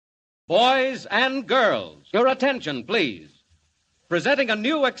Boys and girls, your attention, please. Presenting a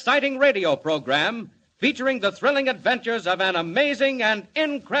new exciting radio program featuring the thrilling adventures of an amazing and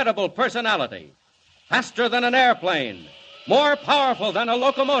incredible personality. Faster than an airplane, more powerful than a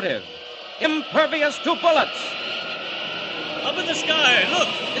locomotive, impervious to bullets. Up in the sky, look!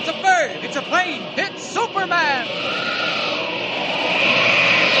 It's a bird! It's a plane! It's Superman!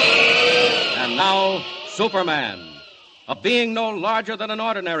 And now, Superman. A being no larger than an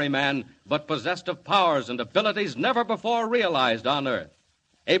ordinary man, but possessed of powers and abilities never before realized on Earth.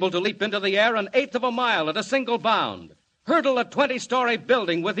 Able to leap into the air an eighth of a mile at a single bound, hurdle a 20-story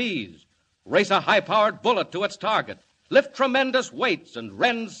building with ease, race a high-powered bullet to its target, lift tremendous weights, and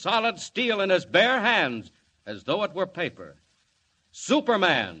rend solid steel in his bare hands as though it were paper.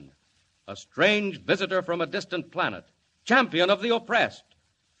 Superman, a strange visitor from a distant planet, champion of the oppressed,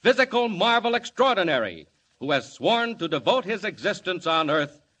 physical marvel extraordinary, who has sworn to devote his existence on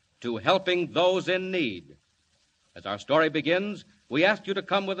Earth to helping those in need. As our story begins, we ask you to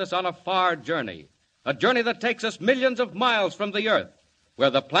come with us on a far journey, a journey that takes us millions of miles from the Earth, where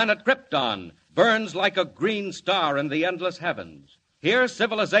the planet Krypton burns like a green star in the endless heavens. Here,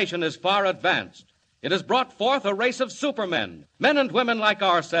 civilization is far advanced. It has brought forth a race of supermen, men and women like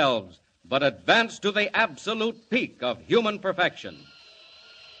ourselves, but advanced to the absolute peak of human perfection.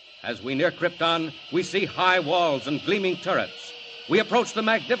 As we near Krypton, we see high walls and gleaming turrets. We approach the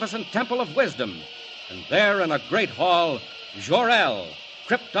magnificent Temple of Wisdom, and there in a great hall, Jor-El,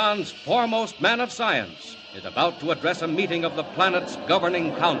 Krypton's foremost man of science, is about to address a meeting of the planet's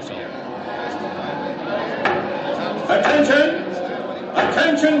governing council. Attention!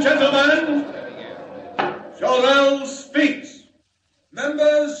 Attention, gentlemen! Jor-El speaks.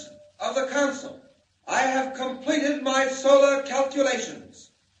 Members of the council, I have completed my solar calculations.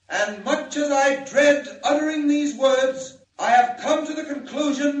 And much as I dread uttering these words, I have come to the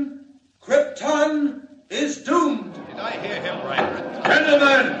conclusion Krypton is doomed. Did I hear him right?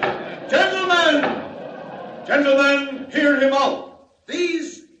 Gentlemen, hear him out.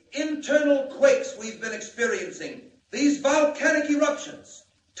 These internal quakes we've been experiencing, these volcanic eruptions,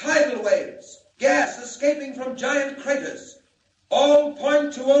 tidal waves, gas escaping from giant craters, all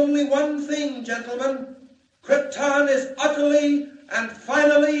point to only one thing, gentlemen. Krypton is utterly and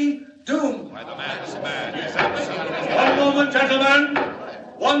finally doomed. Why, the man is mad. He's absolutely... One moment, gentlemen.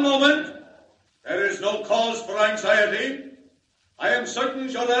 One moment. There is no cause for anxiety. I am certain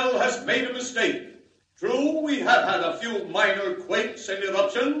Jor-El has made a mistake. True, we have had a few minor quakes and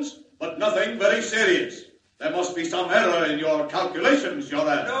eruptions, but nothing very serious. There must be some error in your calculations,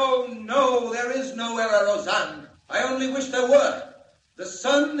 Jor-El. No, there is no error, Roseanne. I only wish there were. The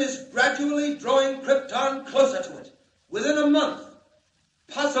sun is gradually drawing Krypton closer to it. Within a month,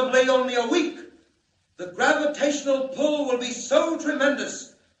 possibly only a week, the gravitational pull will be so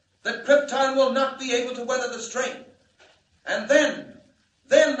tremendous that Krypton will not be able to weather the strain. And then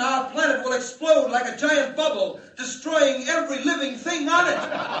our planet will explode like a giant bubble, destroying every living thing on it.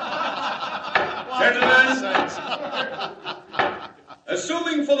 Gentlemen,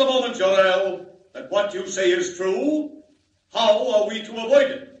 assuming for the moment, Jor-El, that what you say is true, how are we to avoid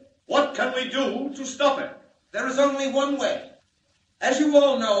it? What can we do to stop it? There is only one way. As you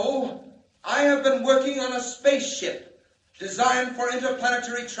all know, I have been working on a spaceship designed for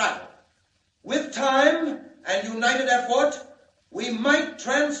interplanetary travel. With time and united effort, we might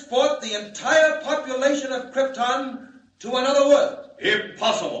transport the entire population of Krypton to another world.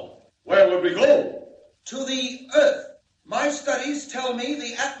 Impossible. Where would we go? To the Earth. My studies tell me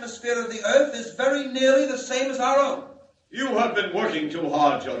the atmosphere of the Earth is very nearly the same as our own. You have been working too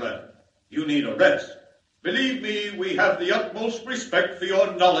hard, Jor-El. You need a rest. Believe me, we have the utmost respect for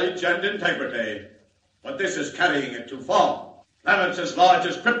your knowledge and integrity. But this is carrying it too far. Planets as large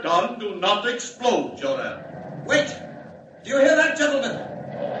as Krypton do not explode, Jor-El. Wait! Do you hear that, gentlemen?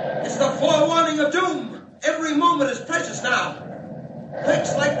 It's the forewarning of doom. Every moment is precious now.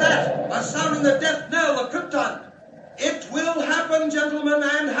 Quakes like that are sounding the death knell of Krypton. It will happen, gentlemen,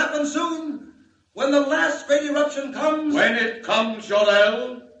 and happen soon. When the last great eruption comes... When it comes,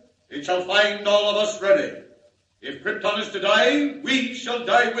 Jor-El, it shall find all of us ready. If Krypton is to die, we shall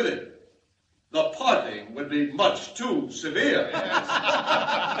die with it. The parting would be much too severe.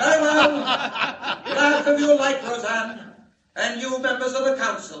 Very well. Laugh if you like, Roseanne. And you members of the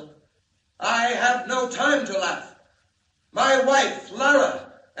council. I have no time to laugh. My wife,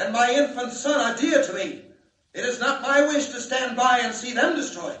 Lara, and my infant son are dear to me. It is not my wish to stand by and see them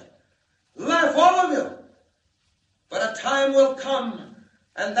destroyed. Laugh, all of you. But a time will come,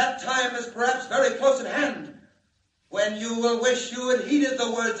 and that time is perhaps very close at hand, when you will wish you had heeded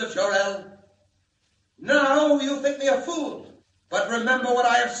the words of Jor-El. Now you think me a fool. But remember what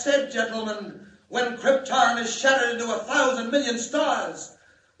I have said, gentlemen. When Krypton is shattered into 1,000 million stars,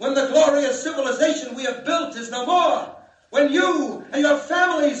 when the glorious civilization we have built is no more, when you and your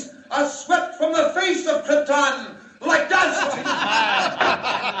families are swept from the face of Krypton like dust.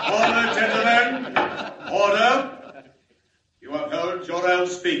 Order, gentlemen. Order. You have heard Jor-El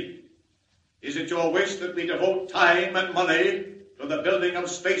speak. Is it your wish that we devote time and money to the building of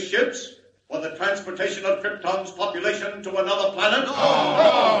spaceships for the transportation of Krypton's population to another planet?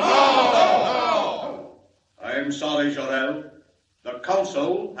 No! I'm sorry, Jor-El. The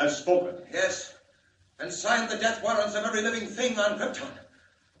Council has spoken. Yes, and signed the death warrants of every living thing on Krypton.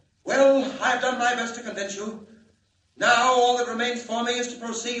 Well, I've done my best to convince you. Now all that remains for me is to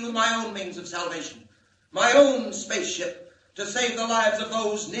proceed with my own means of salvation, my own spaceship, to save the lives of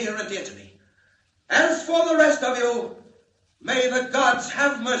those near and dear to me. As for the rest of you, may the gods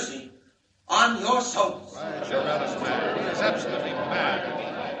have mercy on your souls. Jor-El is mad. He is absolutely mad.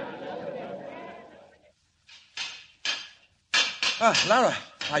 Lara,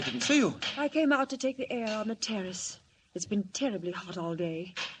 I didn't see you. I came out to take the air on the terrace. It's been terribly hot all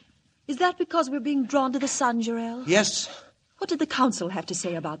day. Is that because we're being drawn to the sun, Jor-El? Yes. What did the council have to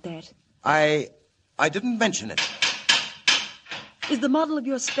say about that? I didn't mention it. Is the model of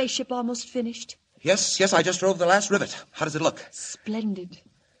your spaceship almost finished? Yes, I just drove the last rivet. How does it look? Splendid.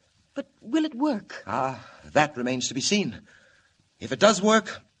 But will it work? That remains to be seen. If it does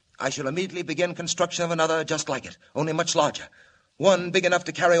work, I shall immediately begin construction of another just like it, only much larger. One big enough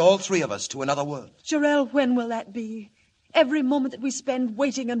to carry all three of us to another world. Jor-El, when will that be? Every moment that we spend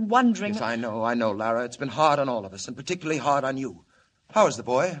waiting and wondering... Yes, I know, Lara. It's been hard on all of us, and particularly hard on you. How is the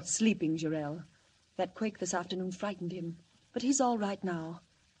boy? Sleeping, Jor-El. That quake this afternoon frightened him. But he's all right now.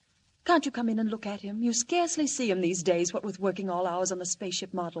 Can't you come in and look at him? You scarcely see him these days, what with working all hours on the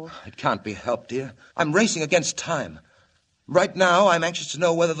spaceship model. It can't be helped, dear. I'm racing against time. Right now, I'm anxious to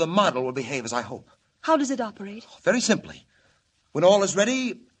know whether the model will behave as I hope. How does it operate? Very simply. When all is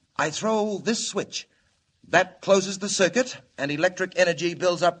ready, I throw this switch. That closes the circuit, and electric energy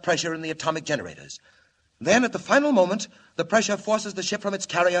builds up pressure in the atomic generators. Then, at the final moment, the pressure forces the ship from its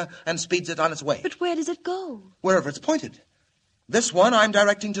carrier and speeds it on its way. But where does it go? Wherever it's pointed. This one I'm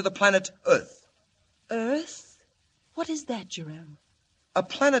directing to the planet Earth. Earth? What is that, Jor-El? A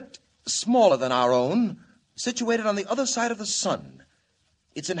planet smaller than our own, situated on the other side of the sun.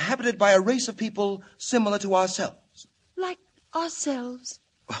 It's inhabited by a race of people similar to ourselves. Like ourselves?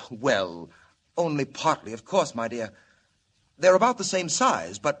 Well, only partly, of course, my dear. They're about the same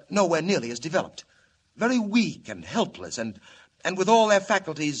size, but nowhere nearly as developed. Very weak and helpless, and with all their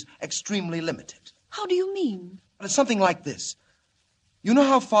faculties extremely limited. How do you mean? Well, it's something like this. You know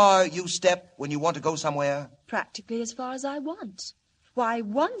how far you step when you want to go somewhere? Practically as far as I want. Why,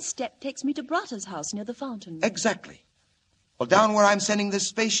 one step takes me to Brata's house near the fountain. Exactly. Well, down where I'm sending this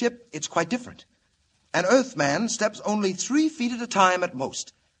spaceship, it's quite different. An Earthman steps only 3 feet at a time at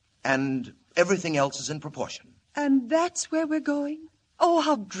most, and everything else is in proportion. And that's where we're going? Oh,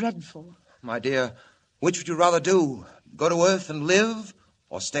 how dreadful. My dear, which would you rather do? Go to Earth and live,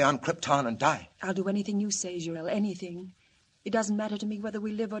 or stay on Krypton and die? I'll do anything you say, Jor-El, anything. It doesn't matter to me whether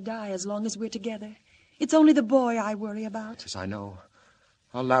we live or die as long as we're together. It's only the boy I worry about. Yes, I know.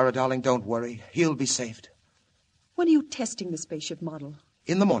 Oh, Lara, darling, don't worry. He'll be saved. When are you testing the spaceship model?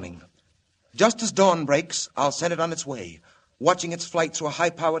 In the morning. Just as dawn breaks, I'll send it on its way, watching its flight through a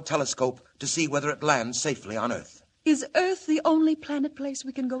high-powered telescope to see whether it lands safely on Earth. Is Earth the only planet place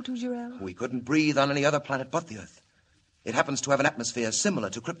we can go to, Jor-El? We couldn't breathe on any other planet but the Earth. It happens to have an atmosphere similar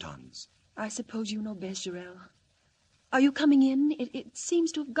to Krypton's. I suppose you know best, Jor-El. Are you coming in? It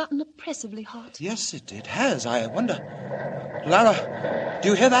seems to have gotten oppressively hot. Yes, it has. I wonder. Lara, do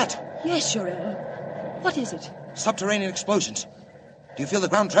you hear that? Yes, Jor-El. What is it? Subterranean explosions. Do you feel the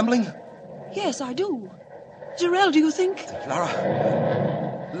ground trembling? Yes, I do. Jor-El, do you think?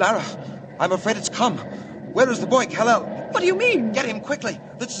 Lara, I'm afraid it's come. Where is the boy, Kal-El? What do you mean? Get him quickly.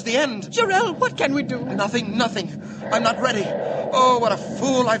 This is the end. Jor-El, what can we do? Nothing. I'm not ready. Oh, what a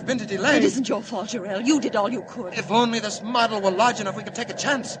fool I've been to delay. It isn't your fault, Jor-El. You did all you could. If only this model were large enough, we could take a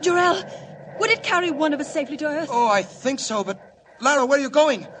chance. Jor-El, would it carry one of us safely to Earth? Oh, I think so, but... Lara, where are you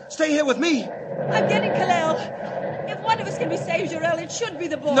going? Stay here with me. I'm getting Kal-El. If one of us can be saved, Jor-El, it should be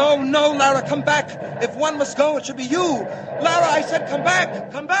the boy. No, Lara, come back. If one must go, it should be you. Lara, I said come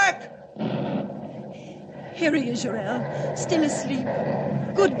back. Come back. Here he is, Jor-El, still asleep.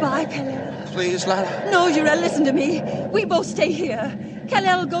 Goodbye, Kal-El. Please, Lara. No, Jor-El, listen to me. We both stay here.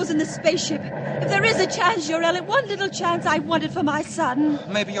 Kal-El goes in the spaceship. If there is a chance, Jor-El, one little chance I want it for my son.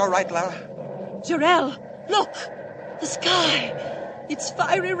 Maybe you're right, Lara. Jor-El, look. The sky. It's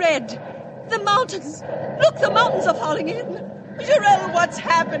fiery red. The mountains. Look, the mountains are falling in. Jor-El, what's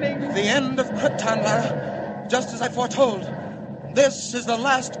happening? The end of Krypton, Lara. Just as I foretold. This is the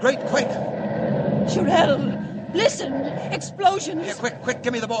last great quake. Jor-El, listen. Explosions. Here, quick,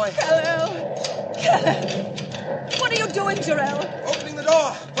 give me the boy. Kal-El. What are you doing, Jor-El? Opening the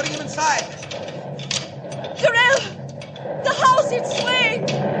door, putting him inside. Jor-El! The house, it's swaying!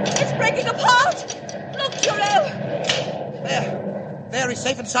 It's breaking apart! Look, Jor-El! There, he's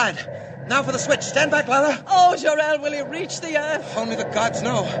safe inside. Now for the switch. Stand back, Lara. Oh, Jor-El, will he reach the earth? Only the gods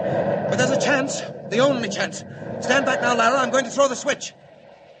know. But there's a chance. The only chance. Stand back now, Lara. I'm going to throw the switch.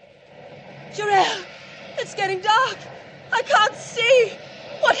 Jor-El, it's getting dark. I can't see.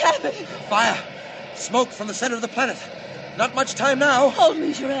 What happened? Fire. Smoke from the center of the planet. Not much time now. Hold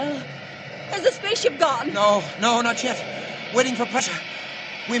me, Jor-El. Has the spaceship gone? No, not yet. Waiting for pressure.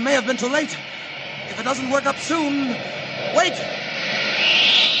 We may have been too late. If it doesn't work up soon... Wait!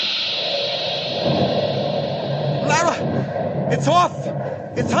 Lara! It's off!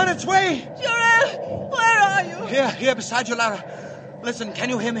 It's on its way! Jor-El, where are you? Here, beside you, Lara. Listen, can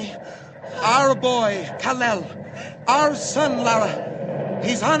you hear me? Our boy, Kal-El. Our son, Lara.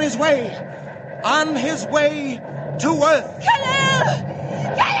 He's on his way. On his way to Earth. Kal-El!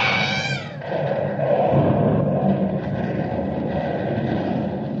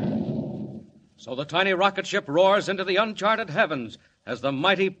 So the tiny rocket ship roars into the uncharted heavens as the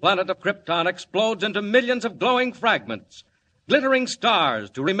mighty planet of Krypton explodes into millions of glowing fragments, glittering stars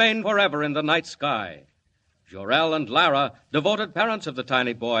to remain forever in the night sky. Jor-El and Lara, devoted parents of the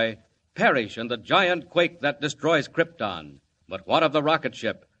tiny boy, perish in the giant quake that destroys Krypton. But what of the rocket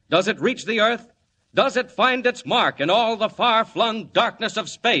ship? Does it reach the Earth? Does it find its mark in all the far-flung darkness of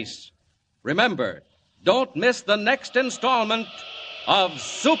space? Remember, don't miss the next installment of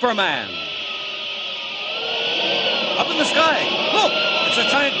Superman. Up in the sky, look! It's a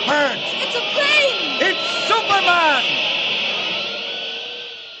giant bird! It's a plane! It's Superman!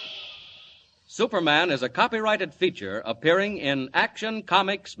 Superman is a copyrighted feature appearing in Action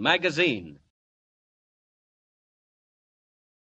Comics magazine.